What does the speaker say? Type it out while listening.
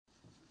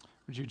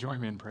Would you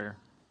join me in prayer?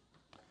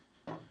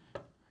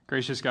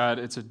 Gracious God,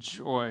 it's a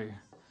joy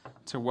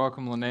to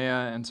welcome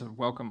Linnea and to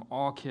welcome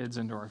all kids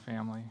into our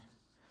family.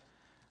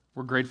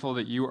 We're grateful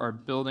that you are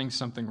building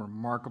something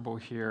remarkable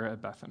here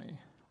at Bethany.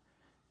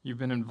 You've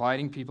been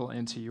inviting people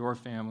into your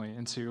family,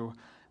 into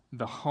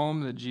the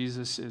home that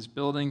Jesus is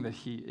building, that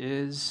he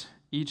is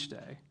each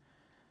day.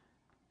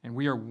 And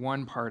we are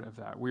one part of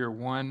that. We are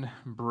one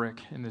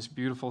brick in this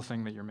beautiful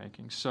thing that you're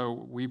making.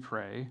 So we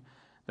pray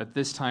that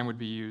this time would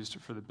be used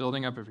for the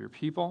building up of your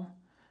people,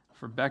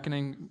 for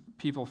beckoning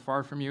people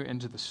far from you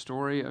into the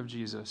story of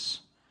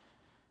Jesus.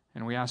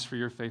 And we ask for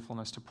your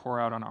faithfulness to pour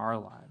out on our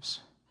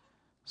lives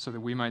so that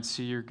we might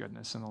see your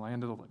goodness in the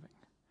land of the living.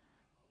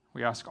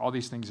 We ask all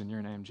these things in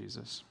your name,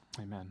 Jesus.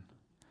 Amen.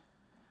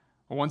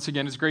 Well, once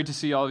again, it's great to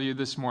see all of you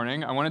this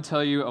morning. I want to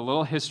tell you a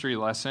little history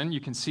lesson. You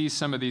can see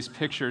some of these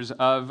pictures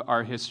of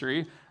our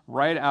history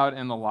right out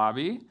in the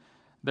lobby.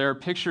 There are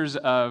pictures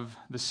of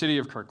the city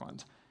of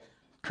Kirkland.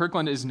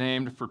 Kirkland is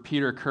named for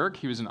Peter Kirk.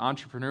 He was an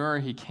entrepreneur.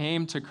 He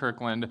came to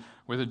Kirkland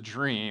with a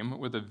dream,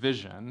 with a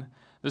vision.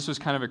 This was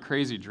kind of a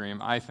crazy dream,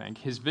 I think.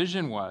 His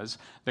vision was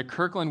that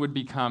Kirkland would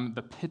become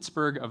the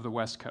Pittsburgh of the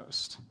West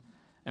Coast.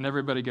 And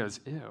everybody goes,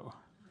 ew.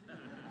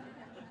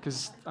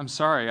 Because I'm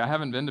sorry, I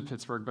haven't been to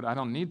Pittsburgh, but I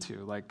don't need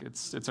to.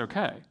 It's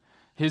okay.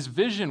 His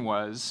vision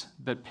was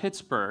that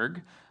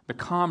Pittsburgh, the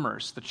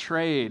commerce, the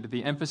trade,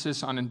 the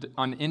emphasis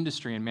on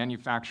industry and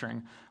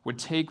manufacturing would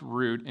take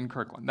root in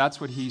Kirkland.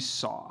 That's what he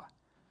saw.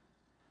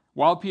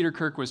 While Peter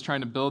Kirk was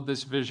trying to build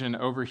this vision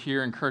over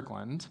here in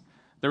Kirkland,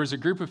 there was a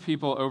group of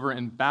people over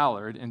in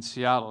Ballard in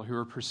Seattle who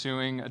were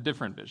pursuing a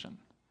different vision.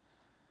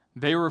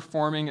 They were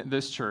forming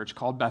this church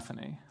called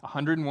Bethany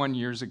 101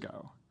 years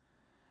ago.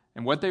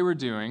 And what they were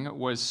doing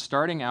was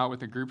starting out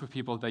with a group of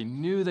people they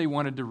knew they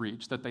wanted to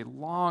reach, that they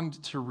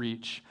longed to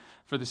reach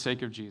for the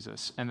sake of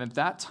Jesus. And at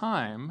that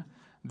time,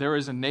 there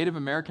was a Native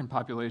American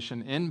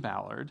population in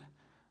Ballard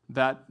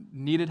that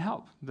needed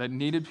help, that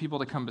needed people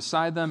to come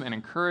beside them and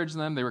encourage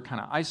them. They were kind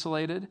of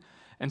isolated.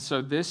 And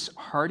so this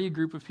hardy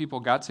group of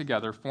people got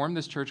together, formed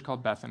this church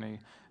called Bethany,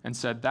 and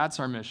said, that's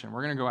our mission.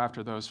 We're going to go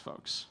after those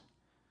folks.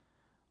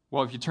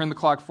 Well, if you turn the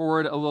clock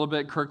forward a little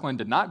bit, Kirkland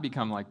did not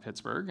become like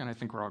Pittsburgh, and I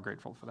think we're all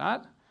grateful for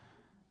that.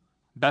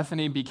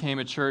 Bethany became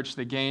a church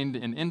that gained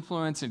in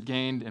influence and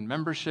gained in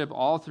membership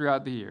all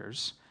throughout the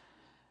years.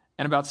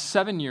 And about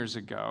 7 years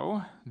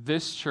ago,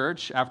 this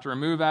church, after a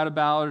move out of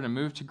Ballard and a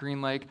move to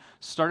Green Lake,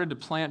 started to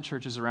plant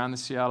churches around the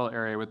Seattle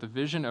area with the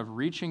vision of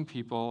reaching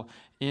people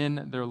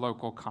in their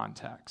local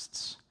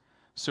contexts.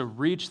 So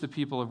reach the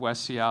people of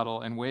West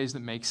Seattle in ways that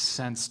make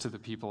sense to the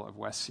people of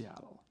West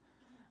Seattle.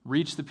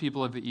 Reach the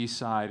people of the East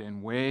Side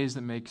in ways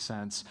that make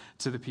sense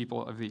to the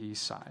people of the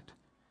East Side.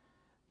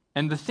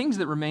 And the things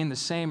that remain the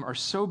same are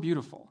so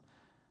beautiful.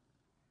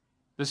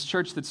 This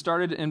church that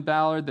started in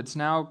Ballard, that's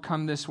now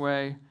come this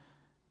way,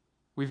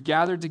 we've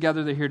gathered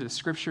together to hear the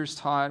scriptures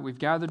taught. We've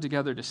gathered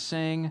together to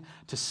sing,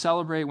 to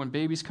celebrate when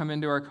babies come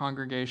into our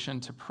congregation,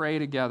 to pray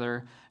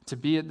together, to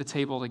be at the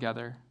table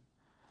together.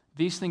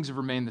 These things have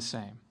remained the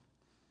same.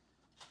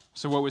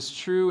 So what was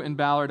true in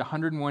Ballard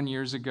 101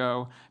 years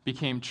ago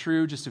became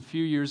true just a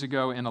few years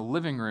ago in a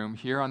living room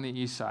here on the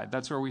east side.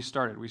 That's where we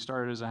started. We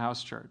started as a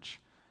house church.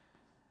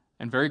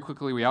 And very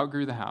quickly we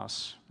outgrew the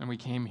house and we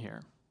came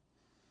here.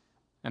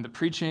 And the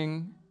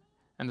preaching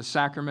and the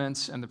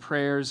sacraments and the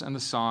prayers and the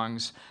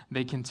songs,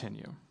 they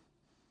continue.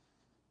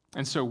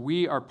 And so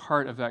we are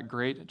part of that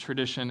great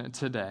tradition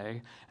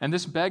today. And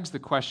this begs the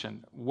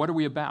question, what are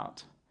we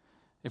about?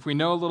 If we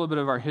know a little bit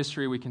of our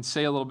history, we can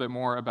say a little bit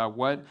more about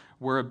what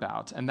we're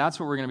about. And that's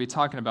what we're going to be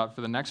talking about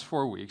for the next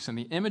 4 weeks. And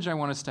the image I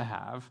want us to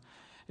have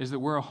is that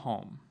we're a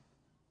home.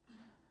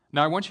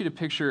 Now, I want you to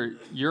picture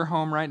your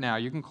home right now.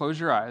 You can close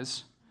your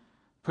eyes.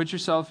 Put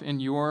yourself in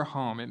your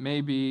home. It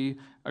may be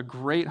a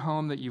great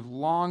home that you've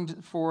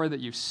longed for, that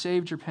you've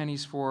saved your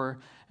pennies for,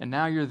 and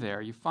now you're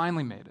there. You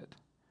finally made it.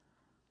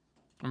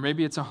 Or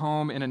maybe it's a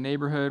home in a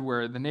neighborhood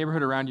where the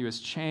neighborhood around you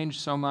has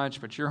changed so much,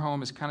 but your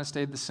home has kind of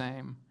stayed the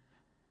same.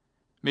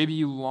 Maybe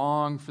you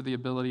long for the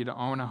ability to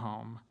own a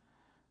home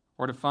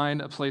or to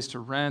find a place to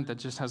rent that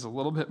just has a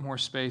little bit more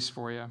space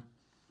for you.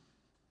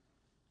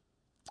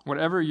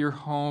 Whatever your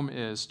home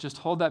is, just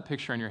hold that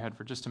picture in your head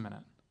for just a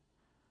minute.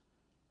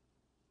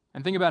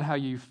 And think about how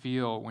you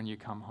feel when you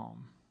come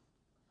home.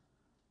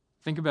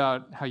 Think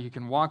about how you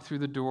can walk through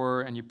the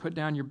door and you put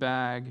down your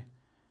bag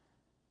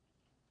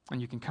and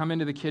you can come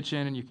into the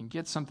kitchen and you can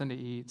get something to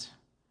eat.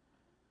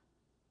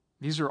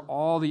 These are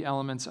all the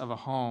elements of a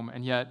home,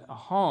 and yet a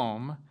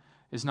home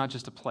is not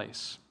just a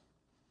place.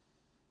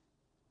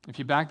 If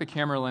you back the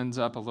camera lens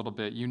up a little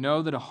bit, you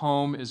know that a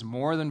home is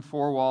more than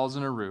 4 walls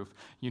and a roof.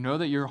 You know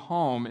that your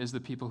home is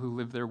the people who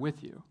live there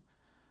with you.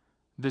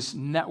 This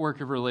network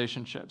of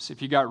relationships.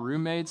 If you got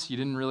roommates, you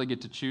didn't really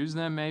get to choose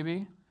them,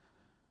 maybe.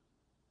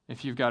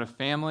 If you've got a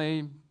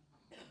family,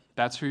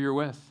 that's who you're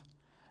with.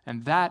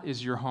 And that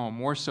is your home,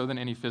 more so than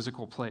any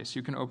physical place.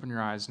 You can open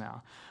your eyes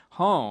now.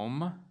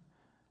 Home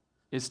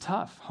is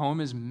tough. Home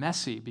is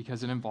messy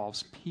because it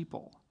involves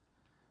people.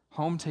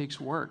 Home takes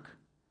work.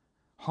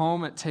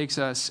 Home takes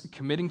us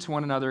committing to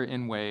one another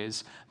in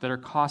ways that are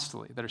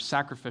costly, that are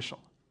sacrificial.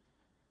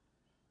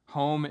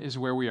 Home is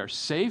where we are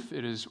safe.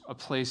 It is a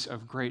place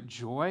of great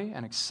joy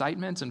and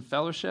excitement and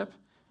fellowship.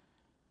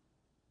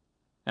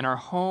 And our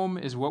home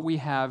is what we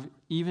have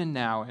even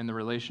now in the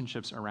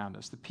relationships around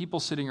us, the people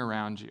sitting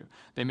around you.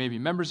 They may be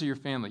members of your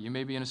family. You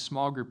may be in a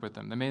small group with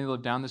them. They may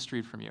live down the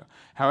street from you.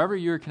 However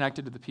you are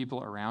connected to the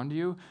people around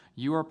you,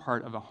 you are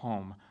part of a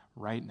home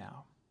right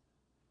now.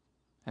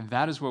 And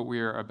that is what we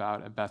are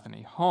about at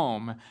Bethany.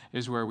 Home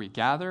is where we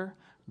gather,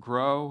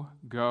 grow,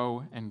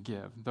 go, and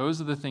give.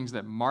 Those are the things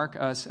that mark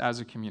us as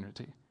a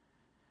community.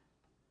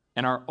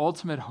 And our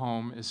ultimate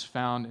home is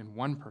found in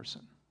one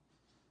person.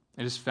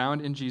 It is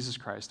found in Jesus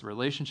Christ, the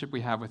relationship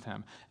we have with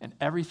him, and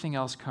everything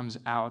else comes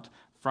out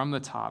from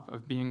the top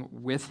of being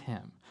with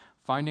him,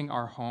 finding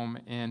our home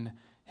in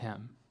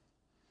him.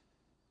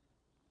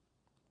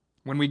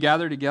 When we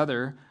gather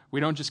together,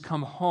 we don't just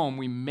come home,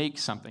 we make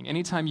something.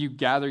 Anytime you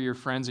gather your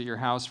friends at your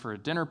house for a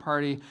dinner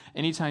party,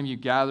 anytime you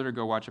gather to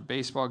go watch a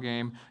baseball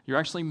game, you're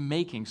actually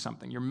making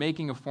something. You're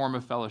making a form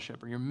of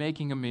fellowship, or you're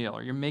making a meal,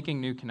 or you're making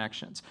new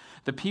connections.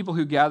 The people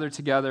who gathered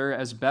together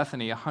as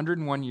Bethany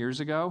 101 years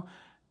ago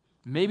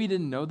maybe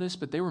didn't know this,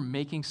 but they were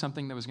making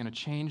something that was going to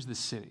change the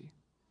city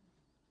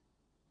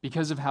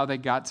because of how they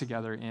got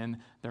together in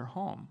their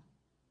home.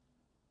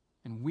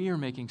 And we are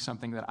making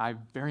something that I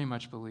very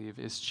much believe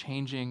is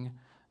changing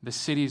the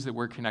cities that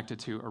we're connected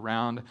to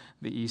around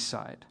the east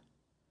side.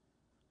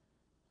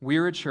 We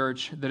are a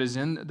church that is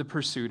in the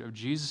pursuit of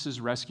Jesus'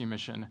 rescue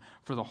mission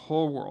for the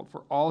whole world,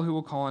 for all who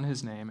will call on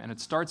his name, and it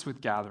starts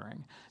with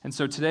gathering. And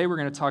so today we're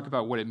going to talk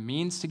about what it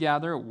means to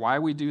gather, why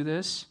we do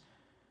this,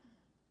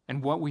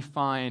 and what we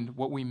find,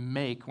 what we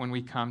make when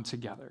we come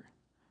together.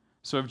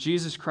 So if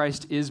Jesus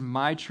Christ is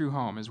my true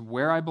home, is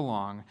where I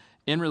belong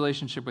in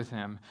relationship with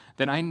him,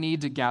 then I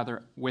need to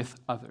gather with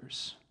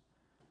others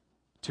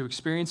to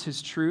experience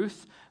his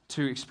truth,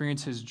 to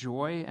experience his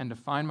joy, and to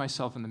find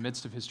myself in the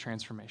midst of his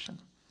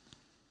transformation.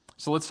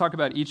 So let's talk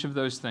about each of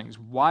those things.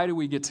 Why do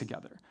we get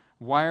together?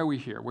 Why are we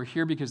here? We're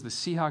here because the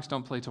Seahawks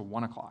don't play till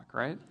 1 o'clock,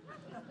 right?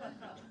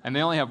 And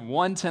they only have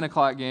one 10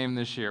 o'clock game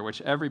this year,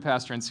 which every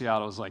pastor in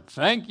Seattle is like,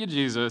 thank you,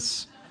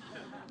 Jesus.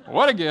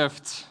 What a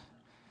gift.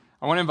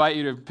 I want to invite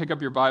you to pick up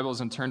your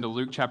Bibles and turn to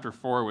Luke chapter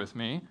 4 with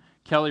me.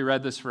 Kelly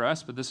read this for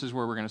us, but this is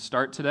where we're going to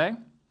start today.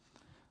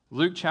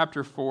 Luke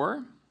chapter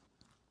 4,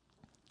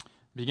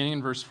 beginning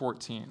in verse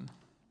 14.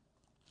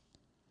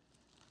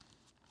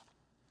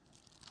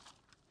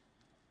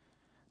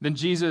 Then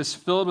Jesus,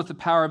 filled with the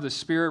power of the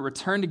Spirit,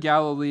 returned to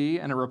Galilee,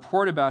 and a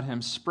report about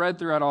him spread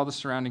throughout all the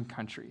surrounding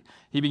country.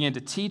 He began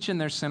to teach in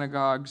their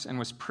synagogues and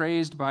was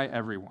praised by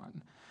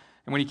everyone.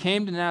 And when he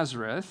came to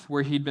Nazareth,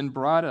 where he'd been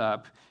brought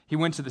up, he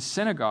went to the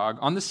synagogue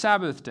on the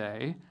Sabbath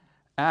day,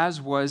 as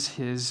was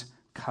his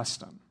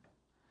custom.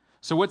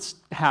 So what's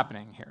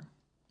happening here?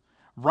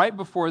 Right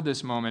before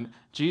this moment,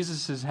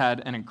 Jesus has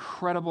had an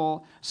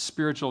incredible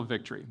spiritual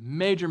victory.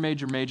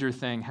 Major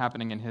thing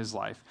happening in his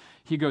life.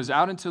 He goes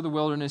out into the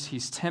wilderness,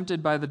 he's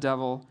tempted by the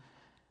devil,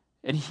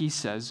 and he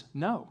says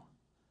no.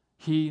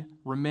 He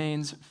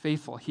remains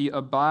faithful. He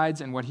abides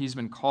in what he's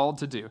been called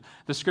to do.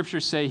 The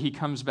scriptures say he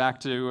comes back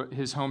to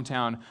his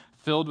hometown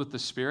filled with the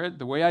Spirit.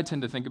 The way I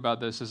tend to think about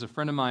this is a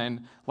friend of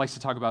mine likes to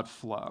talk about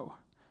flow.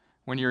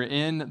 When you're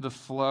in the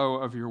flow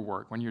of your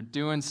work, when you're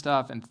doing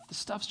stuff and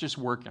stuff's just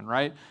working,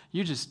 right?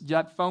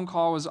 That phone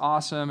call was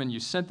awesome and you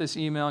sent this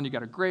email and you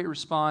got a great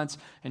response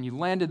and you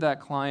landed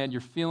that client,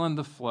 you're feeling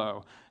the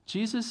flow.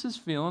 Jesus is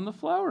feeling the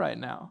flow right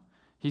now.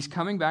 He's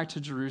coming back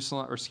to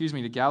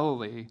to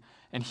Galilee,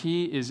 and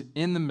he is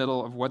in the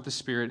middle of what the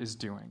Spirit is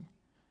doing.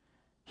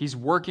 He's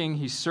working,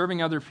 he's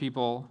serving other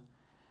people,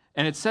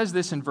 and it says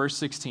this in verse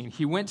 16.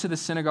 He went to the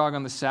synagogue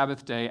on the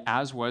Sabbath day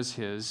as was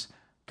his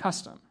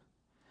custom.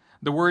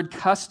 The word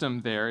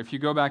custom there, if you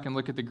go back and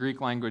look at the Greek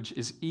language,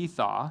 is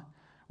etha,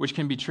 which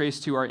can be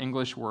traced to our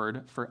English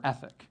word for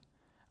ethic,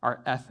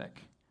 our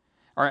ethic.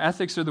 Our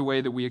ethics are the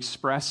way that we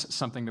express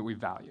something that we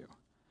value.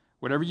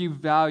 Whatever you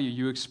value,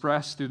 you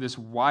express through this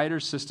wider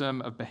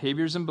system of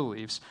behaviors and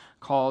beliefs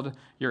called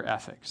your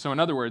ethic. So in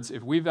other words,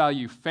 if we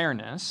value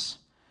fairness,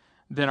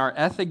 then our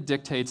ethic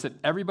dictates that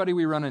everybody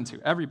we run into,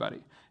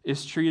 everybody,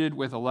 is treated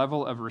with a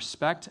level of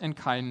respect and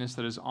kindness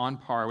that is on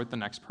par with the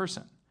next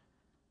person.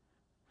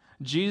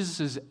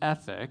 Jesus'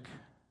 ethic,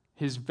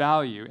 his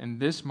value in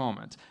this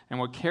moment, and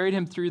what carried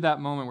him through that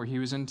moment where he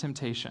was in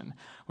temptation,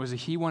 was that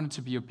he wanted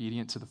to be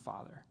obedient to the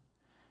Father.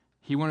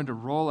 He wanted to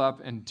roll up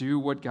and do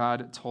what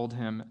God told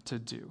him to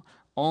do.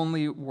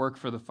 Only work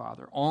for the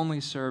Father.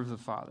 Only serve the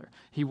Father.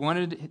 He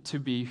wanted to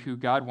be who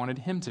God wanted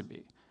him to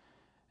be.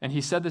 And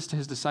he said this to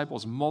his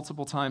disciples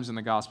multiple times in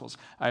the Gospels.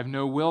 I have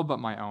no will but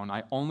my own.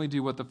 I only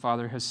do what the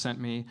Father has sent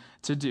me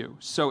to do.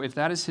 So if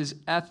that is his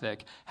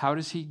ethic, how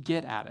does he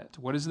get at it?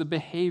 What is the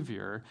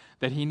behavior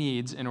that he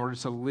needs in order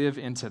to live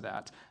into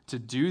that? To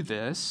do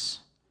this,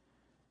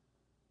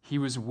 he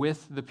was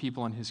with the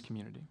people in his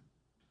community.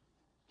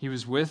 He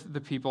was with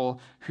the people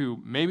who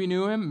maybe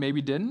knew him,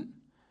 maybe didn't.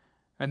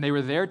 And they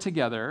were there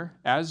together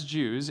as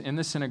Jews in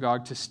the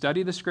synagogue to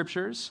study the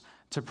scriptures,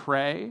 to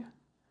pray,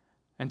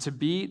 and to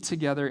be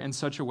together in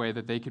such a way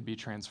that they could be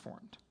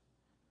transformed.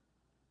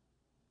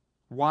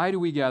 Why do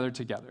we gather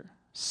together?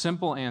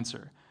 Simple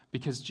answer,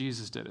 because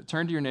Jesus did it.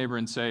 Turn to your neighbor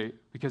and say,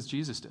 because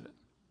Jesus did it.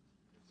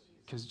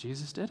 Because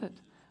Jesus did it.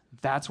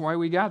 That's why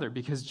we gather,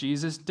 because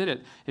Jesus did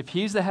it. If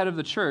he's the head of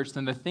the church,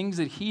 then the things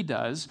that he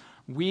does,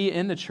 we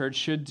in the church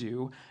should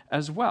do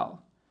as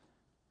well.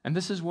 And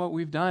this is what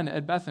we've done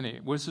at Bethany.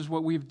 This is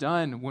what we've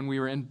done when we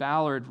were in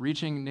Ballard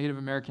reaching Native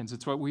Americans.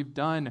 It's what we've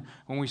done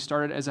when we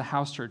started as a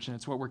house church, and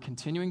it's what we're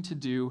continuing to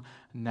do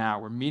now.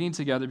 We're meeting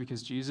together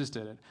because Jesus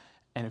did it.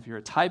 And if you're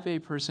a type A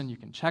person, you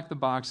can check the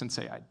box and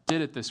say, I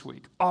did it this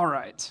week. All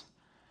right.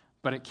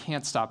 But it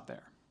can't stop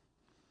there.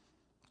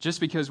 Just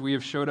because we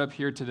have showed up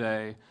here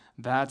today,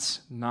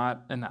 that's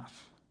not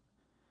enough.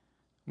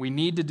 We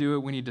need to do it.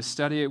 We need to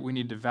study it. We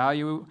need to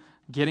value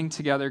getting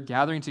together,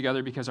 gathering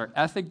together, because our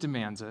ethic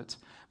demands it.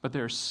 But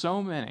there are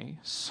so many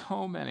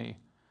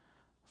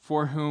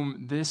for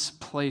whom this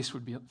place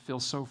would feel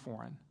so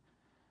foreign.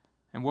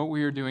 And what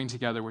we are doing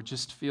together would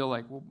just feel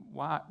like, well,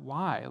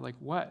 why? Like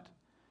what?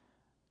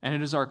 And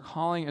it is our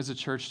calling as a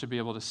church to be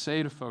able to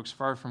say to folks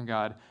far from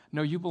God,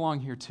 no, you belong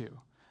here too.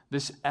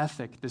 This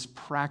ethic, this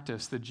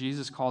practice that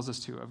Jesus calls us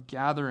to, of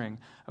gathering,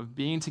 of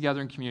being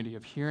together in community,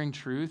 of hearing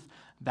truth,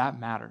 that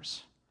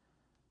matters.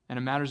 And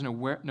it matters no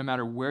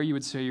matter where you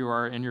would say you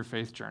are in your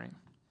faith journey.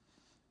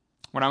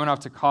 When I went off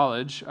to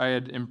college, I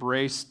had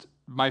embraced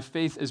my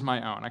faith is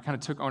my own. I kind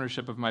of took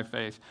ownership of my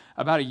faith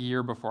about a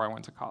year before I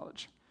went to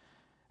college.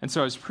 And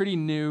so I was pretty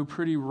new,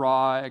 pretty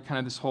raw at kind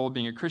of this whole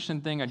being a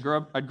Christian thing. I'd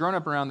grown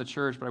up around the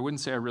church, but I wouldn't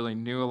say I really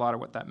knew a lot of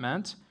what that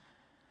meant.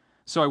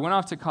 So I went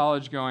off to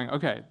college going,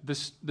 okay,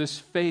 this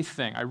faith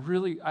thing,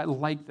 I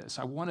like this.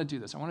 I want to do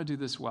this. I want to do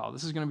this well.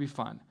 This is going to be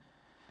fun.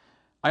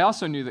 I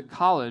also knew that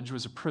college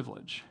was a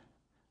privilege.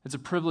 It's a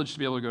privilege to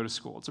be able to go to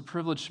school. It's a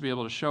privilege to be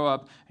able to show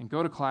up and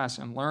go to class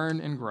and learn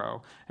and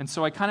grow. And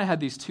so I kind of had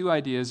these two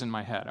ideas in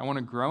my head. I want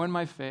to grow in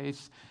my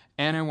faith,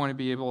 and I want to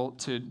be able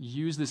to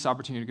use this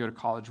opportunity to go to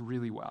college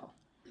really well.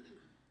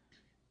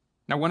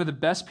 Now, one of the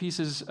best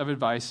pieces of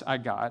advice I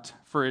got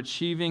for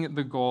achieving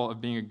the goal of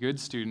being a good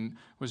student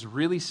was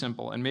really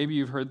simple, and maybe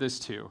you've heard this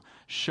too.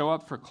 Show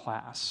up for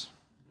class.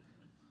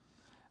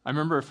 I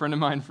remember a friend of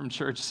mine from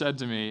church said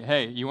to me,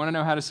 hey, you want to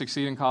know how to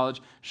succeed in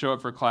college? Show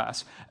up for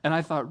class. And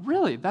I thought,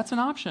 really? That's an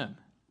option?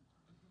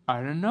 I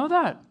didn't know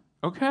that.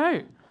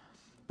 Okay.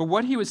 But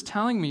what he was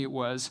telling me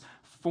was,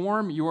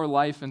 form your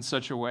life in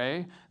such a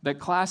way that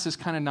class is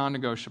kind of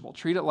non-negotiable.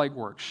 Treat it like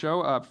work.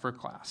 Show up for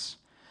class.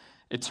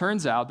 It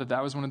turns out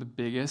that was one of the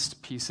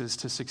biggest pieces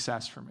to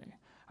success for me.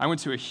 I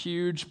went to a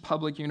huge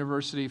public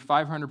university,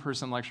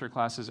 500-person lecture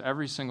classes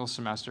every single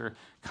semester,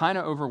 kind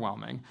of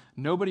overwhelming.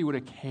 Nobody would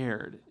have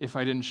cared if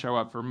I didn't show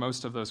up for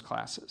most of those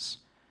classes.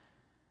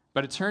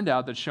 But it turned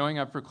out that showing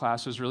up for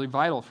class was really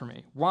vital for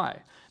me.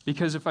 Why?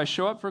 Because if I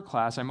show up for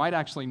class, I might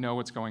actually know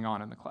what's going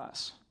on in the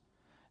class.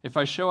 If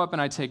I show up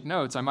and I take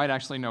notes, I might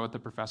actually know what the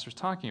professor's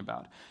talking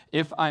about.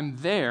 If I'm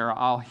there,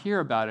 I'll hear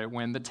about it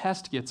when the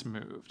test gets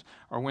moved,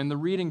 or when the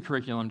reading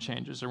curriculum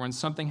changes, or when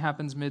something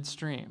happens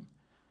midstream.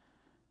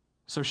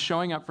 So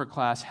showing up for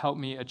class helped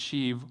me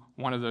achieve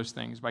one of those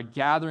things. By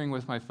gathering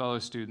with my fellow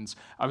students,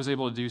 I was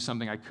able to do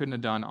something I couldn't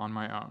have done on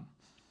my own.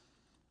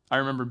 I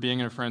remember being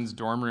in a friend's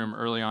dorm room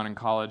early on in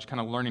college,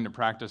 kind of learning to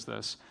practice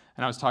this,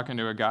 and I was talking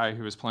to a guy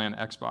who was playing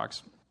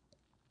Xbox.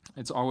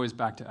 It's always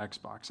back to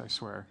Xbox, I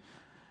swear.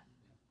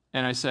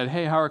 And I said,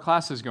 hey, how are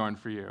classes going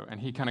for you? And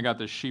he kind of got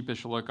this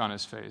sheepish look on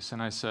his face.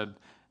 And I said,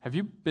 have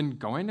you been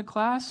going to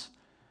class?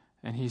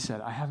 And he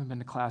said, I haven't been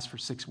to class for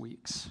 6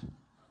 weeks.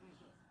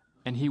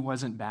 And he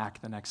wasn't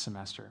back the next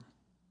semester.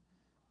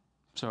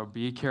 So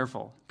be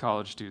careful,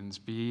 college students,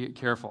 be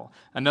careful.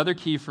 Another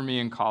key for me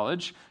in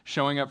college,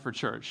 showing up for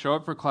church. Show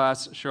up for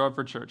class, show up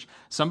for church.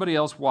 Somebody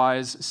else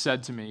wise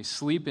said to me,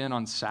 sleep in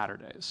on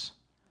Saturdays.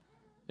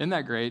 Isn't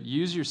that great?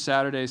 Use your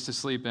Saturdays to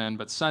sleep in,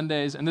 but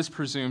Sundays, and this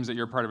presumes that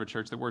you're part of a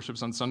church that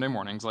worships on Sunday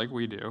mornings like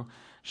we do,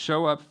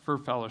 show up for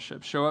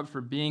fellowship, show up for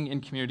being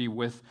in community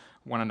with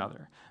one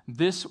another.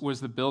 This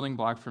was the building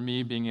block for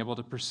me being able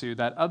to pursue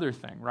that other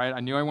thing, right?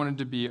 I knew I wanted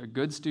to be a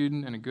good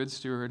student and a good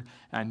steward,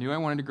 and I knew I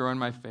wanted to grow in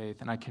my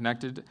faith, and I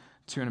connected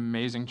to an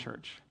amazing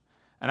church.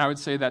 And I would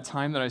say that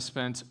time that I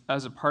spent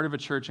as a part of a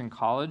church in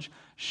college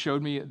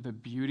showed me the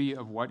beauty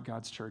of what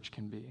God's church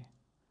can be.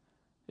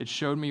 It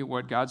showed me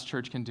what God's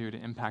church can do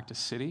to impact a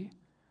city,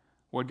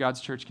 what God's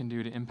church can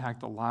do to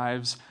impact the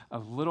lives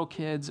of little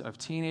kids, of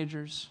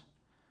teenagers,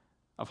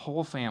 of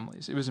whole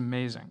families. It was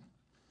amazing.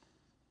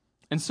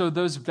 And so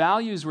those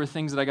values were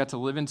things that I got to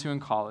live into in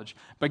college.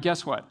 But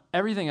guess what?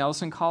 Everything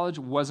else in college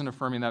wasn't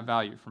affirming that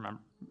value for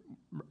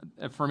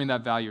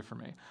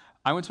me.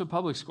 I went to a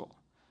public school.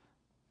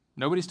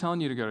 Nobody's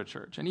telling you to go to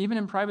church. And even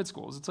in private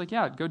schools, it's like,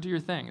 yeah, go do your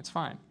thing. It's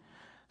fine.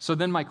 So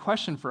then my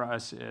question for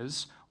us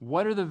is,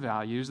 what are the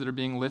values that are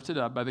being lifted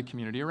up by the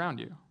community around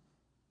you?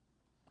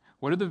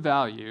 What are the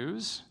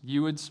values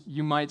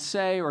you might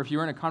say, or if you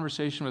were in a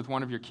conversation with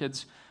one of your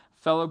kids'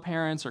 fellow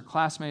parents or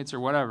classmates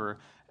or whatever,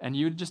 and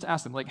you would just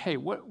ask them, like, hey,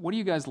 what do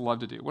you guys love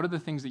to do? What are the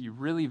things that you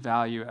really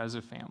value as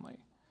a family?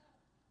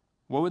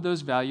 What would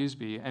those values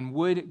be? And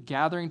would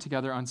gathering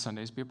together on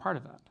Sundays be a part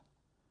of that?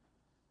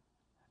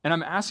 And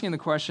I'm asking the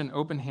question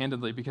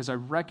open-handedly because I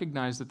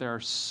recognize that there are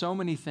so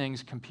many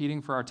things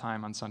competing for our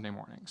time on Sunday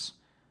mornings.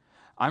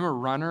 I'm a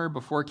runner.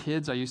 Before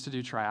kids, I used to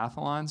do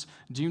triathlons.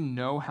 Do you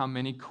know how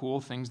many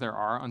cool things there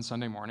are on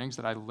Sunday mornings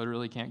that I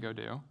literally can't go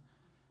do?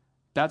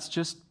 That's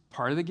just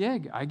part of the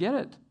gig. I get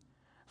it.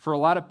 For a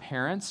lot of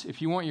parents,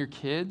 if you want your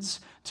kids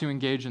to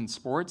engage in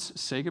sports,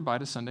 say goodbye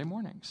to Sunday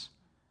mornings.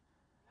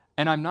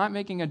 And I'm not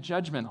making a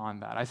judgment on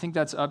that. I think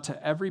that's up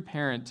to every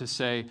parent to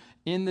say,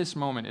 in this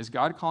moment, is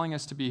God calling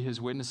us to be his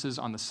witnesses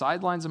on the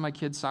sidelines of my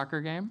kid's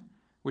soccer game,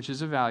 which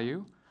is a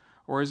value,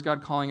 or is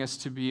God calling us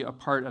to be a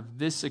part of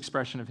this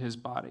expression of his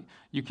body?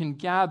 You can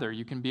gather,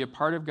 you can be a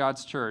part of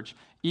God's church,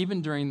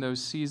 even during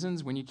those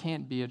seasons when you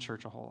can't be at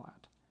church a whole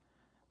lot.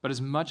 But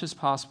as much as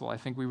possible, I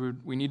think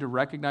we need to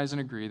recognize and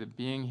agree that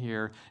being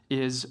here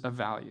is a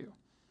value.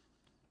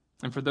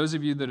 And for those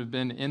of you that have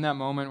been in that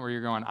moment where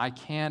you're going, I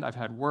can't, I've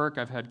had work,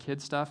 I've had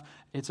kid stuff,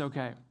 it's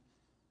okay.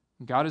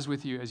 God is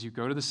with you as you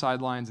go to the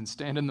sidelines and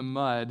stand in the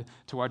mud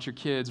to watch your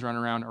kids run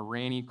around a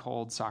rainy,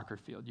 cold soccer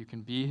field. You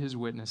can be his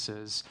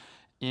witnesses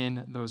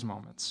in those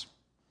moments.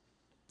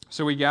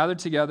 So we gather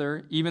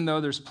together, even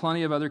though there's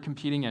plenty of other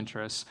competing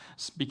interests,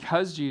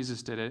 because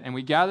Jesus did it, and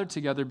we gather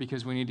together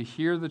because we need to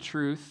hear the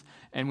truth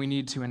and we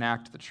need to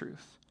enact the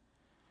truth.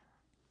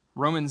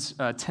 Romans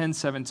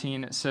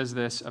 10:17 says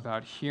this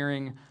about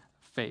hearing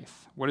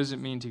faith. What does it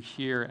mean to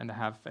hear and to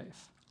have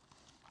faith?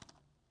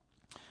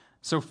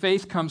 So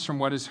faith comes from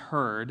what is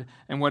heard,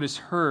 and what is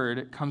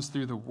heard comes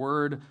through the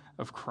word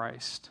of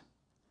Christ.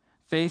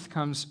 Faith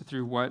comes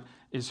through what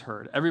is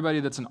heard. Everybody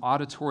that's an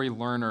auditory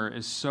learner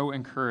is so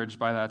encouraged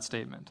by that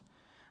statement.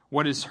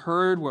 What is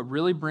heard, what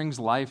really brings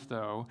life,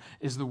 though,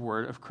 is the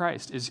word of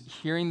Christ, is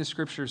hearing the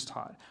scriptures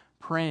taught,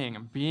 praying,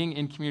 and being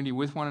in community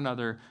with one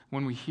another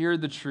when we hear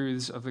the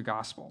truths of the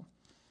gospel.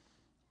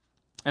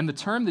 And the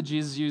term that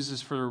Jesus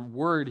uses for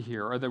word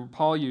here, or that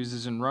Paul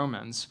uses in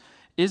Romans,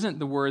 isn't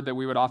the word that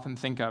we would often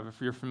think of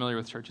if you're familiar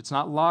with church. It's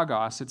not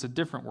logos, it's a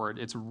different word.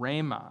 It's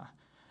rhema.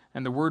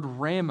 And the word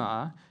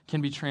rhema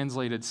can be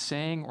translated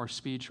saying or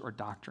speech or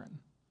doctrine.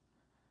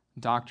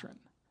 Doctrine.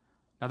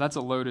 Now that's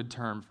a loaded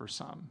term for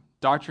some.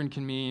 Doctrine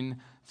can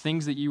mean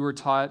things that you were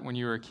taught when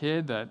you were a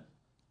kid that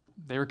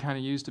they were kind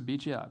of used to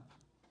beat you up.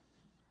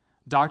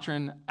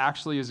 Doctrine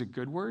actually is a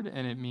good word,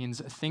 and it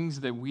means things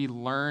that we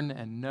learn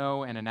and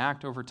know and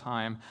enact over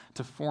time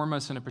to form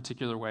us in a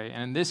particular way,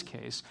 and in this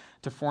case,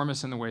 to form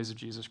us in the ways of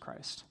Jesus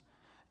Christ.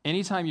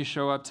 Anytime you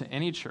show up to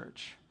any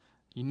church,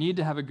 you need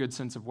to have a good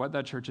sense of what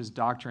that church's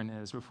doctrine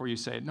is before you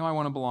say, no, I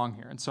want to belong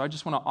here. And so I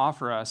just want to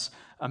offer us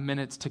a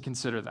minute to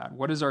consider that.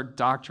 What is our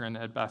doctrine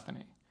at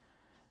Bethany?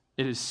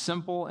 It is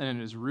simple, and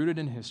it is rooted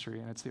in history,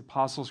 and it's the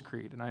Apostles'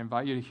 Creed, and I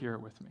invite you to hear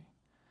it with me.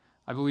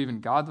 I believe in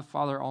God the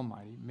Father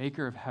Almighty,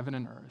 maker of heaven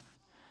and earth,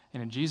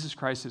 and in Jesus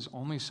Christ, his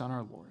only Son,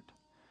 our Lord,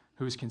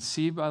 who was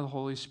conceived by the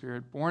Holy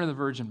Spirit, born of the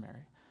Virgin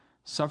Mary,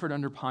 suffered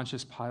under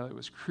Pontius Pilate,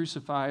 was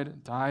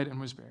crucified, died, and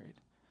was buried.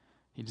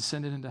 He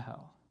descended into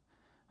hell.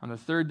 On the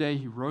third day,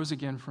 he rose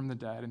again from the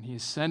dead, and he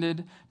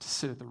ascended to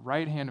sit at the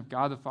right hand of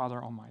God the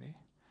Father Almighty.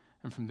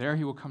 And from there,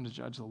 he will come to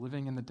judge the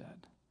living and the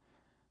dead.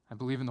 I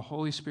believe in the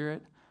Holy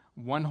Spirit,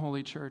 one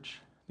holy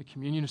church, the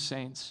communion of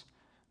saints,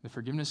 the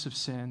forgiveness of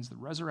sins, the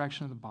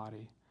resurrection of the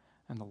body,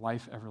 and the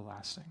life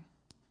everlasting.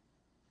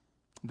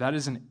 That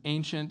is an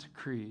ancient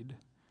creed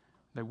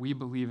that we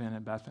believe in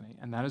at Bethany,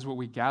 and that is what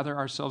we gather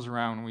ourselves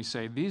around when we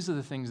say, these are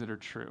the things that are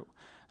true.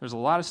 There's a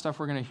lot of stuff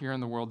we're going to hear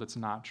in the world that's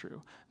not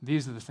true.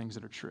 These are the things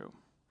that are true.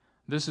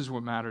 This is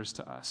what matters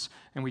to us.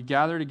 And we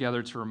gather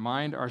together to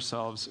remind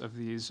ourselves of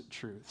these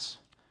truths.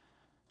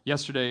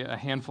 Yesterday, a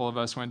handful of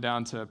us went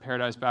down to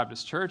Paradise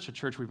Baptist Church, a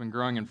church we've been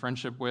growing in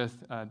friendship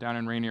with down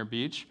in Rainier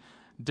Beach.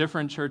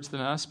 Different church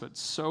than us, but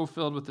so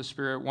filled with the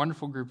Spirit,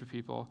 wonderful group of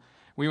people.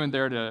 We went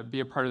there to be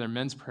a part of their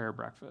men's prayer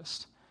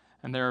breakfast.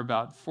 And there were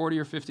about 40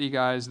 or 50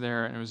 guys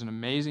there, and it was an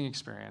amazing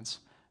experience.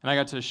 And I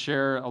got to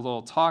share a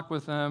little talk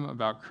with them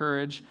about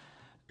courage.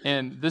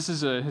 And this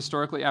is a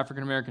historically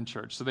African-American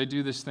church, so they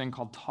do this thing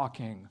called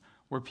talking,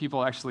 where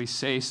people actually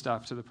say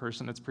stuff to the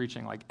person that's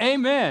preaching, like,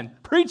 amen,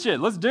 preach it,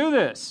 let's do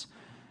this.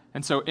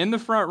 And so in the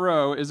front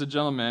row is a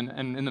gentleman,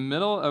 and in the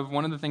middle of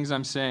one of the things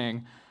I'm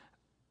saying,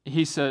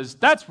 he says,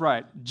 that's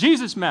right,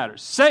 Jesus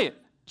matters. Say it,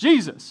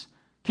 Jesus.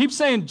 Keep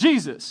saying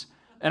Jesus.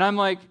 And I'm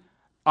like,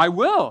 I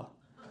will.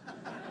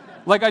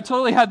 Like, I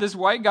totally had this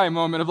white guy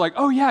moment of like,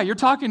 oh yeah, you're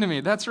talking to me.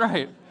 That's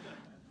right.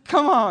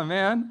 Come on,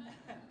 man.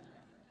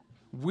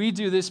 We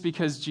do this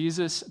because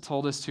Jesus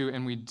told us to,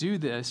 and we do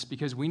this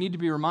because we need to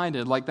be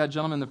reminded, like that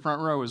gentleman in the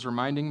front row was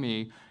reminding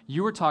me,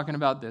 you were talking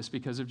about this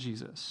because of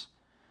Jesus.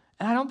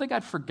 And I don't think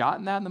I'd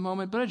forgotten that in the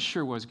moment, but it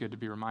sure was good to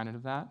be reminded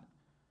of that.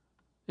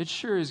 It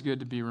sure is good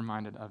to be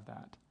reminded of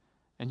that.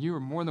 And you are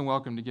more than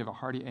welcome to give a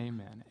hearty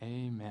amen.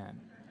 Amen.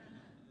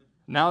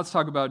 Now let's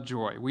talk about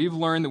joy. We've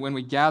learned that when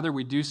we gather,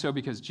 we do so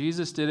because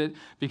Jesus did it,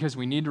 because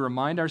we need to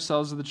remind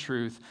ourselves of the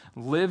truth,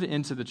 live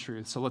into the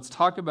truth. So let's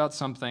talk about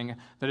something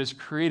that is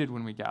created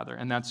when we gather,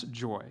 and that's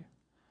joy.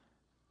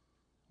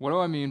 What do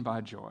I mean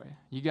by joy?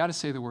 You got to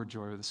say the word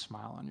joy with a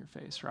smile on your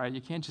face, right?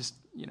 You can't just,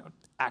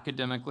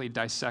 academically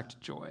dissect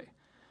joy.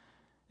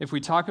 If we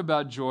talk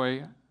about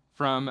joy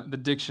from the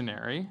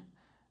dictionary,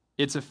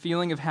 it's a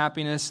feeling of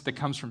happiness that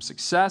comes from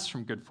success,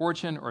 from good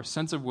fortune, or a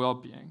sense of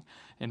well-being.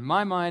 In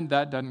my mind,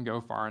 that doesn't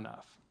go far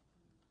enough.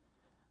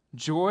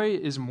 Joy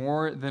is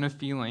more than a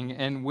feeling,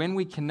 and when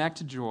we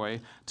connect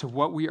joy to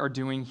what we are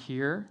doing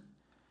here,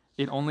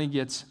 it only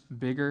gets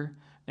bigger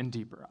and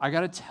deeper. I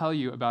got to tell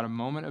you about a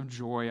moment of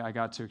joy I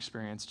got to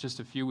experience just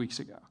a few weeks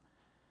ago.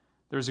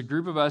 There was a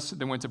group of us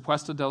that went to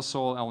Puesta del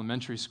Sol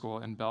Elementary School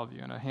in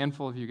Bellevue, and a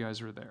handful of you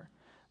guys were there.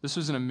 This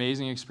was an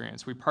amazing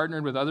experience. We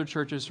partnered with other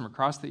churches from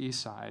across the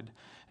east side,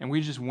 and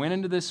we just went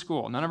into this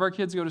school. None of our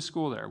kids go to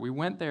school there. We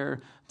went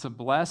there to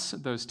bless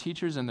those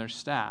teachers and their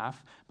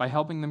staff by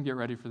helping them get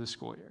ready for the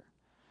school year.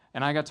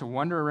 And I got to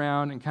wander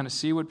around and kind of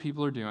see what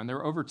people are doing. There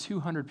were over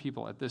 200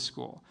 people at this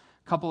school,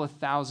 a couple of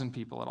thousand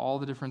people at all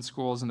the different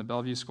schools in the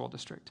Bellevue School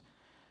District.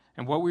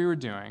 And what we were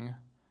doing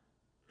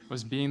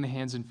was being the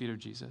hands and feet of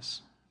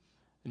Jesus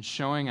and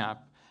showing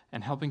up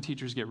and helping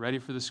teachers get ready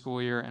for the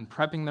school year and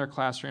prepping their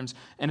classrooms.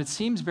 And it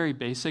seems very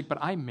basic, but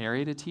I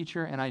married a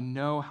teacher, and I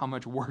know how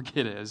much work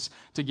it is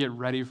to get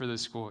ready for the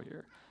school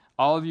year.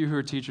 All of you who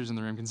are teachers in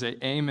the room can say,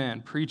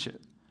 amen, preach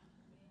it.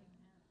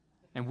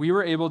 And we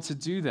were able to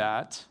do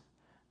that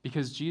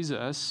because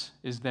Jesus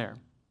is there.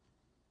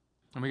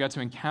 And we got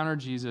to encounter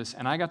Jesus,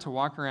 and I got to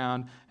walk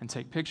around and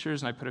take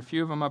pictures, and I put a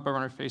few of them up on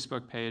our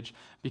Facebook page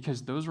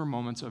because those were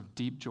moments of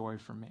deep joy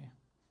for me.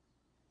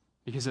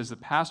 Because as the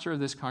pastor of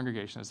this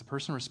congregation, as the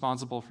person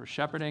responsible for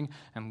shepherding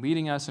and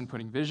leading us and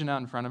putting vision out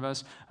in front of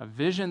us, a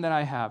vision that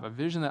I have, a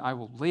vision that I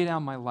will lay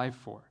down my life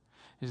for,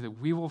 is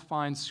that we will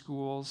find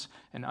schools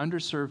and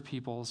underserved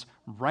peoples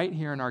right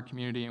here in our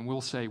community, and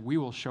we'll say, we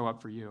will show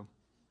up for you.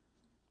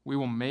 We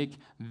will make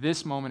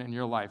this moment in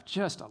your life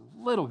just a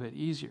little bit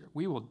easier.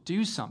 We will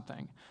do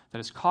something that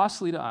is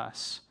costly to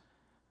us,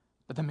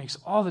 but that makes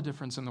all the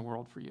difference in the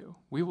world for you.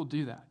 We will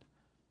do that.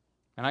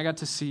 And I got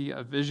to see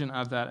a vision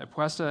of that at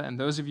Puesta, and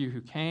those of you who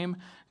came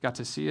got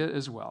to see it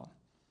as well.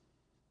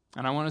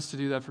 And I want us to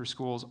do that for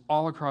schools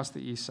all across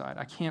the east side.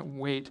 I can't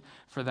wait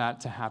for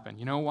that to happen.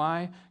 You know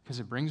why? Because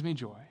it brings me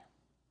joy.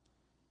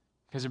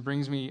 Because it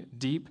brings me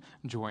deep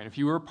joy. And if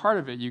you were a part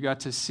of it, you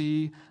got to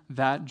see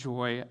that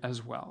joy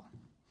as well.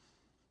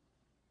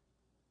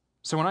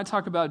 So when I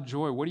talk about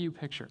joy, what do you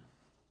picture?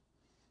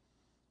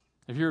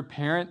 If you're a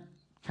parent,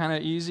 kind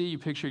of easy. You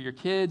picture your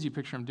kids, you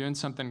picture them doing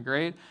something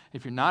great.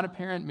 If you're not a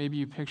parent, maybe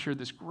you picture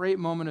this great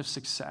moment of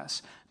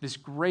success, this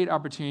great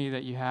opportunity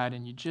that you had,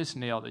 and you just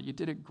nailed it. You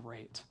did it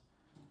great.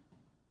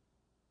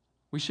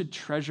 We should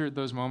treasure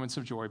those moments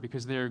of joy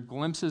because they are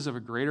glimpses of a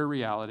greater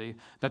reality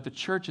that the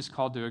church is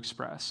called to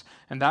express.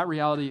 And that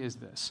reality is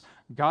this: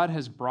 God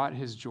has brought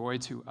his joy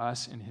to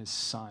us in his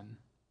Son.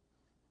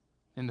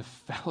 In the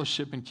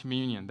fellowship and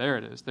communion, there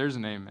it is, there's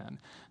an amen,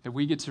 that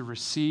we get to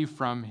receive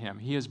from him.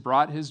 He has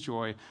brought his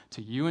joy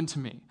to you and to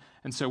me.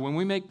 And so when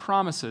we make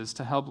promises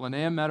to help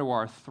Linnea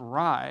Medawar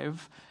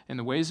thrive in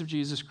the ways of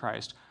Jesus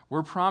Christ,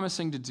 we're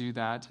promising to do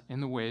that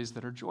in the ways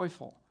that are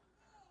joyful.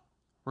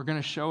 We're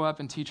going to show up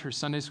and teach her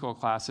Sunday school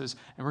classes,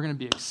 and we're going to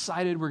be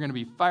excited, we're going to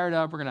be fired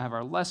up, we're going to have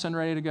our lesson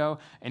ready to go,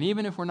 and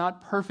even if we're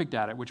not perfect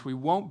at it, which we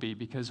won't be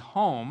because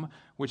home,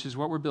 which is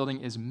what we're building,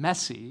 is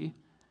messy,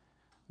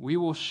 we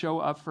will show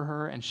up for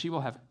her, and she will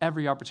have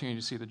every opportunity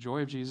to see the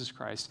joy of Jesus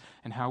Christ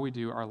and how we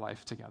do our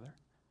life together.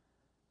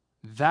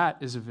 That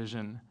is a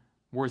vision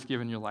worth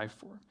giving your life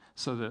for.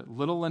 So that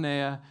little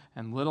Linnea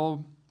and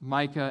little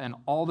Micah and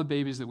all the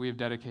babies that we have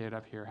dedicated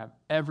up here have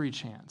every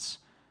chance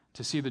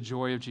to see the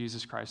joy of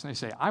Jesus Christ. And they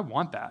say, I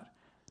want that.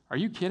 Are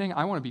you kidding?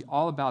 I want to be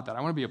all about that.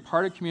 I want to be a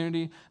part of a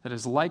community that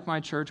is like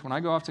my church. When I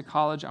go off to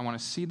college, I want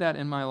to see that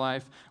in my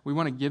life. We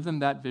want to give them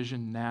that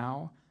vision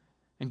now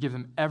and give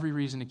them every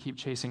reason to keep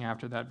chasing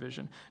after that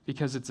vision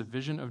because it's a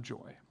vision of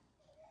joy.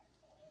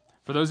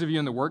 For those of you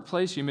in the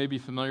workplace, you may be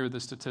familiar with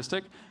this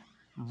statistic.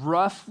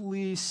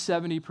 Roughly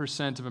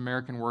 70% of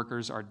American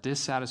workers are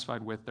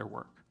dissatisfied with their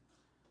work.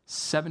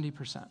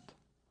 70%.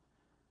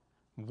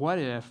 What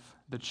if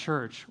the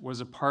church was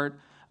a part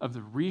of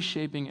the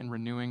reshaping and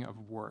renewing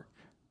of work?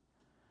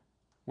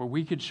 Where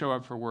we could show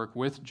up for work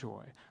with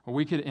joy, where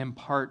we could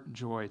impart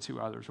joy to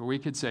others, where we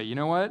could say, you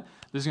know what,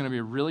 this is going to be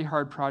a really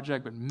hard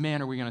project, but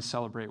man, are we going to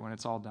celebrate when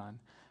it's all done.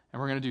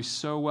 And we're going to do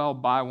so well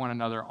by one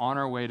another on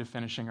our way to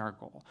finishing our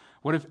goal.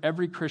 What if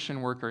every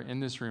Christian worker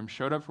in this room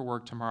showed up for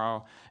work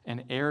tomorrow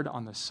and erred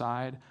on the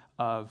side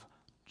of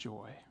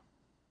joy?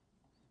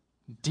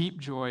 Deep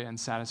joy and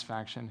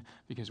satisfaction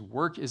because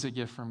work is a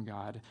gift from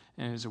God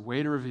and it is a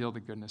way to reveal the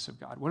goodness of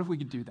God. What if we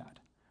could do that?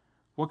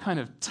 What kind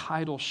of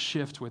tidal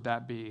shift would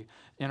that be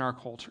in our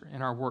culture,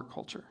 in our work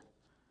culture?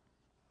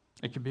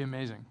 It could be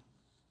amazing.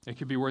 It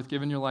could be worth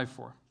giving your life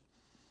for.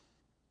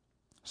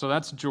 So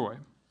that's joy.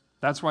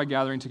 That's why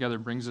gathering together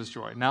brings us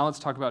joy. Now let's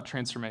talk about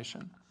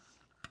transformation.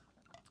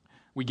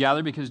 We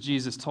gather because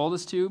Jesus told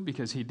us to,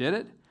 because he did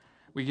it.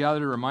 We gather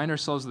to remind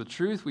ourselves of the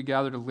truth. We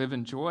gather to live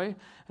in joy.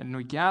 And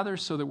we gather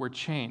so that we're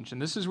changed.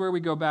 And this is where we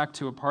go back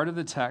to a part of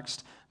the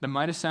text that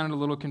might have sounded a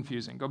little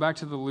confusing. Go back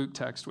to the Luke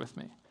text with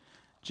me.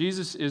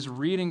 Jesus is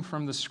reading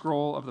from the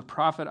scroll of the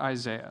prophet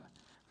Isaiah,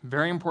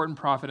 very important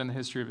prophet in the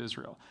history of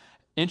Israel.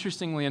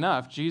 Interestingly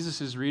enough, Jesus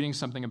is reading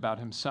something about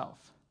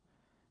himself.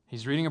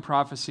 He's reading a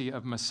prophecy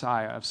of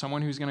Messiah, of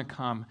someone who's going to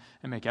come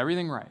and make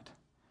everything right.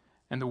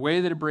 And the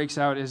way that it breaks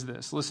out is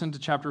this. Listen to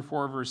chapter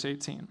 4, verse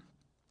 18.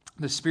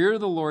 The Spirit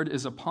of the Lord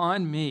is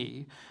upon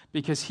me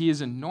because he has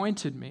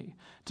anointed me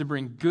to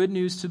bring good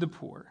news to the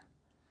poor.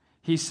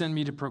 He sent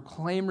me to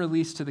proclaim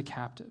release to the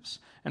captives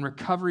and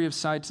recovery of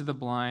sight to the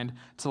blind,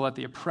 to let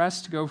the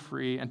oppressed go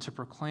free, and to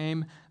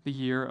proclaim the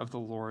year of the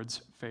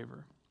Lord's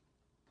favor.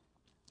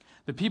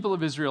 The people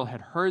of Israel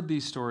had heard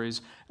these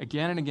stories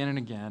again and again and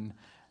again,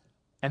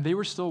 and they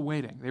were still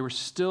waiting. They were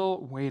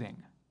still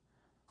waiting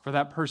for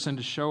that person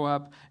to show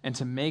up and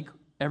to make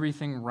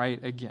everything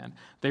right again.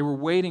 They were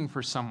waiting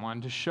for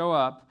someone to show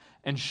up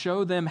and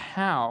show them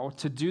how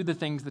to do the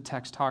things the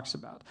text talks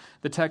about.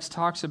 The text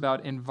talks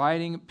about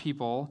inviting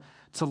people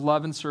to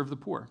love and serve the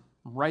poor.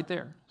 Right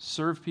there.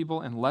 Serve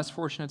people in less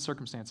fortunate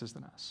circumstances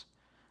than us.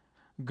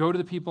 Go to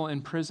the people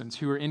in prisons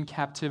who are in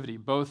captivity,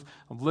 both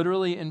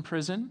literally in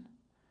prison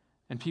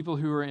and people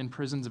who are in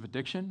prisons of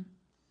addiction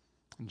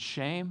and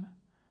shame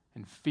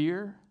and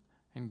fear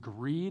and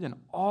greed and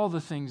all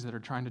the things that are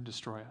trying to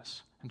destroy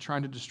us and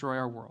trying to destroy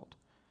our world.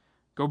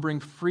 Go bring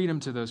freedom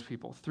to those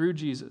people through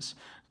Jesus.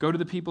 Go to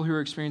the people who are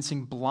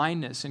experiencing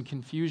blindness and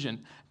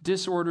confusion,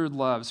 disordered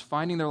loves,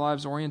 finding their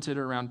lives oriented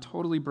around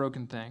totally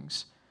broken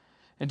things,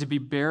 and to be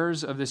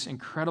bearers of this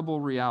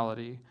incredible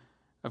reality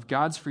of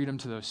God's freedom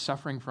to those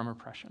suffering from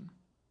oppression.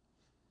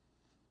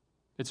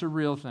 It's a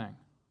real thing.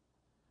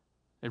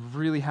 It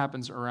really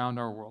happens around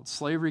our world.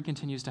 Slavery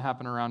continues to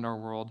happen around our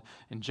world.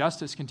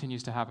 Injustice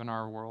continues to happen in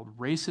our world.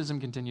 Racism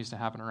continues to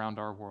happen around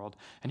our world.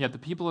 And yet the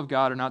people of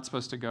God are not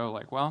supposed to go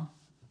like, well,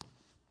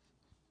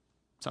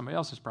 somebody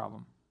else's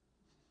problem.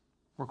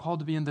 We're called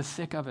to be in the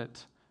thick of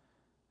it.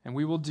 And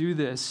we will do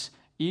this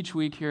each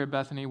week here at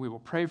Bethany. We will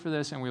pray for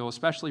this, and we will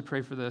especially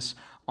pray for this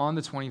on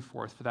the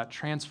 24th, for that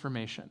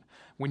transformation.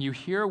 When you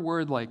hear a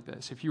word like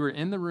this, if you were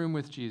in the room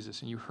with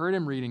Jesus and you heard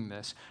him reading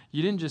this,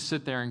 you didn't just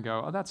sit there and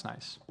go, oh, that's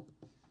nice.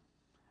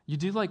 You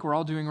do like we're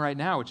all doing right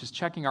now, which is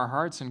checking our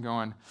hearts and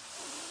going,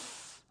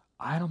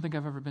 I don't think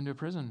I've ever been to a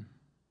prison.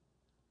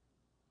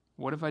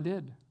 What if I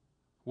did?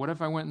 What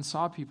if I went and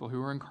saw people who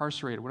were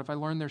incarcerated? What if I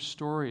learned their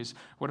stories?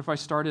 What if I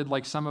started,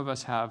 like some of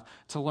us have,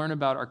 to learn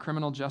about our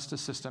criminal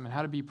justice system and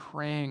how to be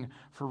praying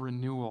for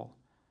renewal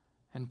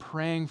and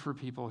praying for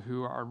people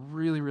who are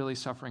really, really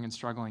suffering and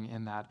struggling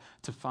in that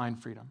to find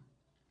freedom?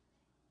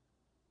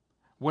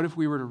 What if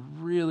we were to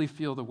really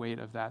feel the weight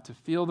of that, to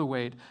feel the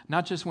weight,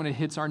 not just when it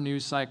hits our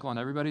news cycle and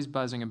everybody's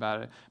buzzing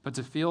about it, but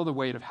to feel the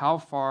weight of how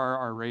far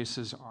our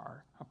races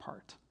are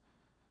apart?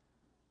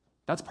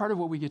 That's part of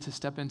what we get to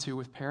step into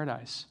with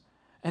Paradise.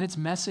 And it's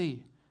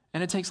messy,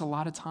 and it takes a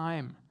lot of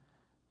time.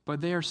 But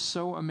they are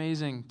so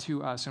amazing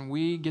to us, and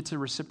we get to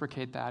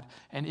reciprocate that,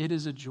 and it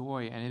is a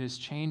joy, and it is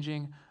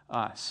changing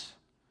us.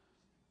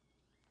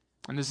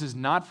 And this is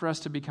not for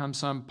us to become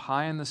some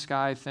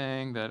pie-in-the-sky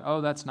thing that,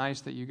 oh, that's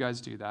nice that you guys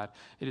do that.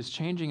 It is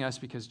changing us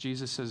because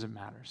Jesus says it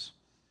matters.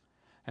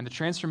 And the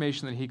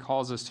transformation that he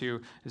calls us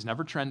to is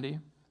never trendy.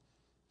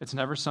 It's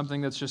never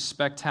something that's just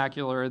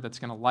spectacular, that's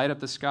going to light up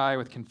the sky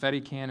with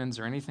confetti cannons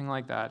or anything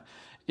like that.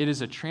 It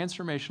is a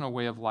transformational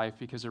way of life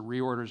because it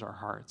reorders our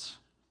hearts.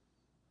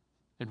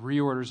 It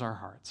reorders our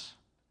hearts.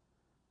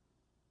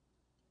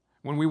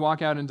 When we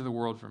walk out into the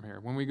world from here,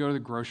 when we go to the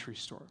grocery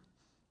store,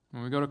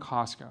 when we go to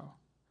Costco,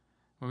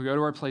 when we go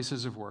to our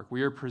places of work,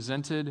 we are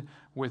presented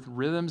with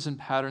rhythms and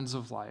patterns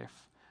of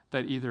life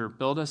that either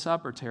build us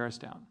up or tear us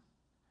down.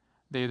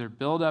 They either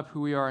build up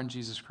who we are in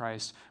Jesus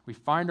Christ, we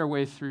find our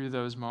way through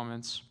those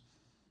moments,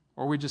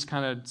 or we just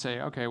kind of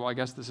say, okay, well, I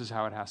guess this is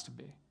how it has to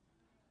be.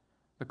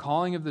 The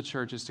calling of the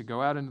church is to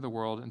go out into the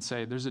world and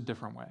say, there's a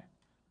different way.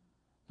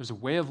 There's a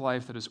way of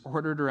life that is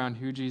ordered around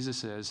who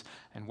Jesus is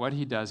and what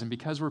he does. And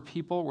because we're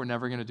people, we're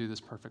never going to do this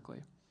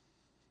perfectly.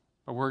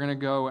 But we're going to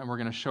go and we're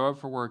going to show up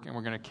for work and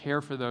we're going to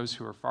care for those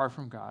who are far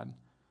from God.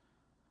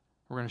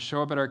 We're going to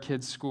show up at our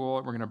kids' school.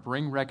 We're going to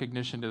bring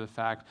recognition to the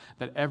fact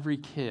that every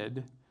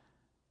kid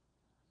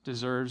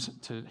deserves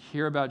to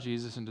hear about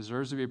Jesus and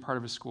deserves to be a part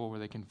of a school where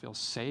they can feel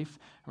safe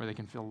and where they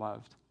can feel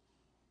loved.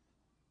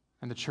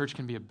 And the church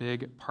can be a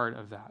big part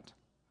of that.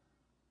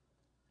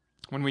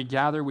 When we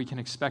gather, we can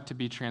expect to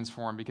be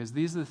transformed because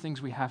these are the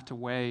things we have to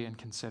weigh and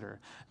consider.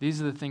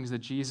 These are the things that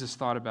Jesus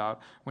thought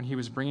about when he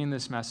was bringing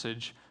this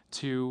message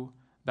to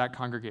that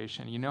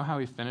congregation. You know how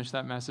he finished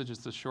that message?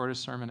 It's the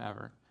shortest sermon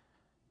ever.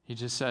 He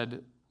just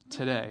said,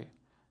 today,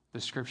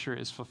 the scripture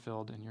is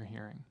fulfilled in your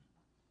hearing.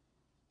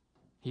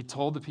 He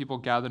told the people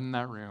gathered in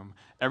that room,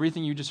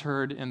 everything you just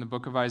heard in the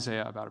book of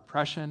Isaiah about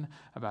oppression,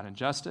 about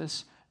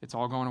injustice, it's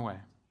all going away.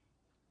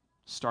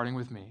 Starting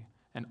with me.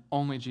 And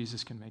only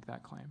Jesus can make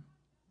that claim.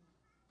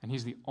 And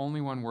he's the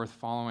only one worth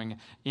following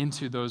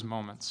into those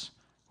moments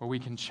where we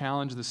can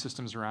challenge the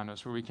systems around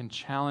us, where we can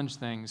challenge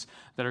things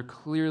that are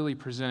clearly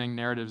presenting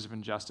narratives of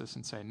injustice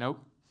and say, nope,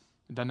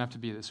 it doesn't have to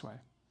be this way.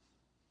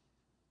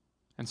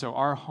 And so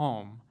our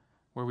home,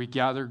 where we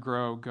gather,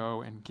 grow,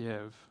 go, and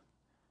give,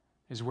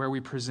 is where we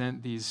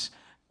present these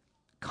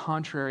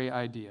contrary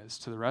ideas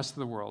to the rest of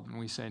the world. And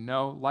we say,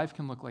 no, life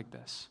can look like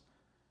this.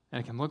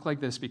 And it can look like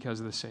this because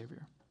of the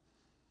Savior.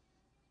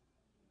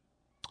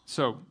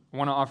 So I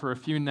want to offer a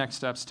few next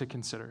steps to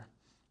consider.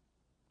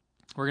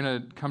 We're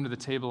going to come to the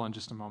table in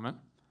just a moment.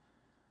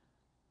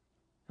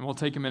 And we'll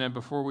take a minute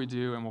before we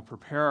do, and we'll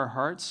prepare our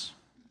hearts,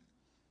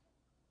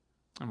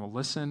 and we'll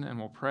listen, and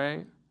we'll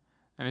pray.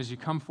 And as you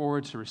come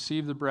forward to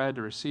receive the bread,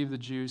 to receive the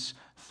juice,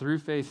 through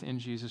faith in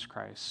Jesus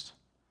Christ,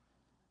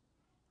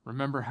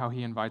 remember how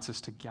he invites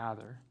us to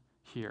gather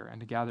here, and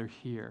to gather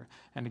here,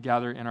 and to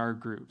gather in our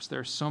groups. There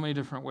are so many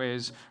different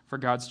ways for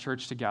God's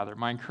church to gather.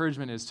 My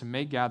encouragement is to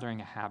make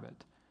gathering a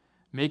habit.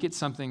 Make it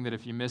something that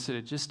if you miss it,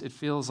 it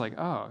feels like,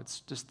 oh,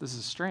 this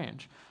is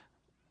strange.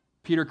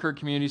 Peter Kirk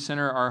Community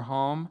Center, our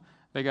home,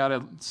 they got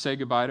to say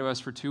goodbye to us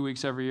for 2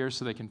 weeks every year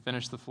so they can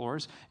finish the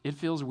floors. It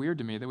feels weird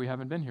to me that we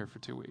haven't been here for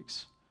 2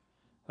 weeks.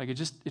 Like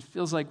it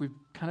feels like we've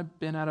kind of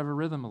been out of a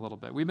rhythm a little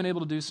bit. We've been able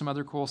to do some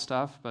other cool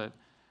stuff, but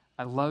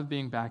I love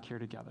being back here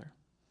together.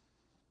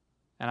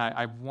 And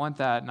I want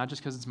that, not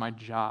just because it's my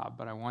job,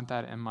 but I want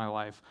that in my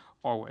life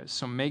always.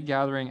 So make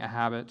gathering a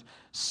habit.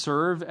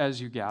 Serve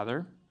as you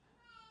gather.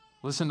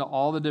 Listen to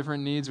all the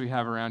different needs we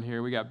have around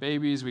here. We got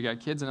babies, we got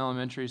kids in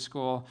elementary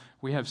school.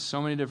 We have so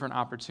many different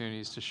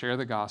opportunities to share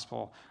the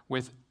gospel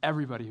with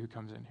everybody who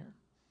comes in here.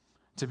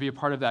 To be a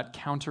part of that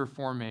counter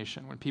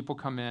formation when people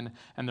come in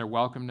and they're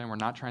welcomed and we're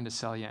not trying to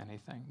sell you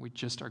anything. We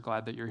just are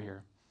glad that you're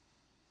here.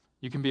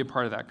 You can be a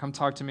part of that. Come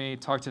talk to me,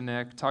 talk to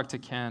Nick, talk to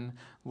Ken.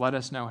 Let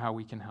us know how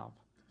we can help.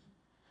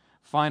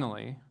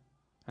 Finally,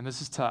 and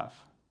this is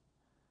tough,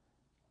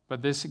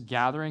 but this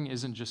gathering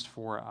isn't just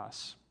for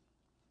us.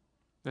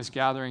 This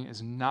gathering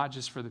is not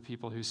just for the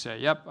people who say,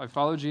 yep, I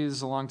followed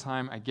Jesus a long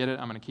time, I get it,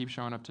 I'm going to keep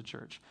showing up to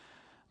church.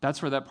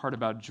 That's where that part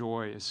about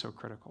joy is so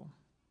critical.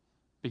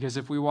 Because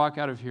if we walk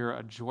out of here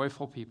a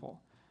joyful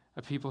people,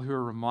 a people who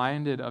are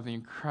reminded of the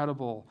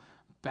incredible,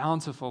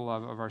 bountiful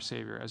love of our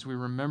Savior, as we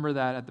remember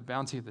that at the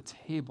bounty of the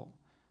table,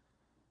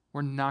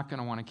 we're not going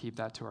to want to keep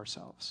that to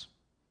ourselves.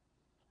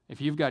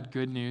 If you've got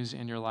good news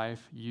in your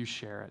life, you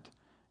share it.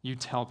 You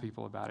tell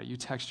people about it. You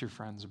text your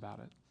friends about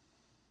it.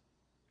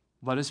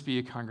 Let us be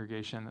a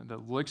congregation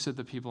that looks at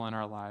the people in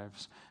our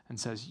lives and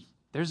says,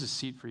 there's a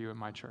seat for you at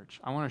my church.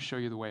 I want to show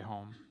you the way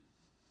home.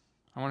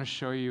 I want to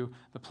show you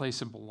the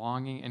place of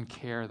belonging and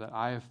care that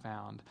I have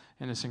found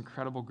in this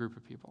incredible group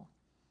of people.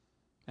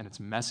 And it's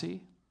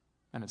messy,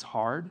 and it's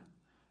hard,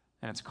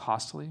 and it's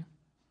costly,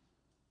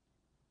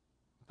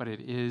 but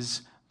it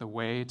is the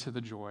way to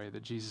the joy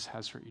that Jesus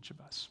has for each of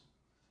us.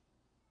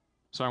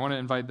 So I want to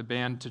invite the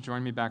band to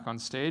join me back on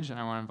stage, and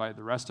I want to invite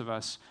the rest of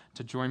us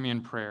to join me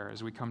in prayer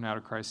as we come now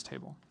to Christ's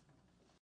table.